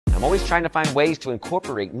I'm always trying to find ways to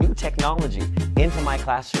incorporate new technology into my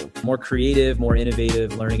classroom. More creative, more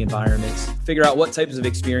innovative learning environments. Figure out what types of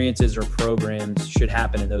experiences or programs should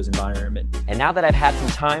happen in those environments. And now that I've had some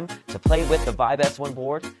time to play with the Vibe S1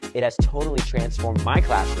 board, it has totally transformed my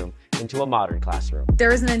classroom into a modern classroom.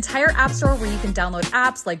 There is an entire app store where you can download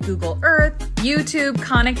apps like Google Earth, YouTube,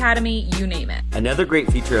 Khan Academy, you name it. Another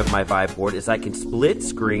great feature of my Vibe board is I can split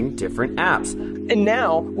screen different apps. And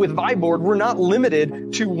now with Vibe board, we're not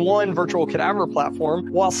limited to one virtual cadaver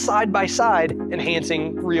platform while side by side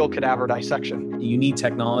enhancing real cadaver dissection. You need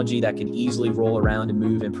technology that can easily roll around and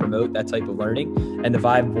move and promote that type of learning, and the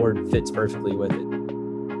Vibe board fits perfectly with it.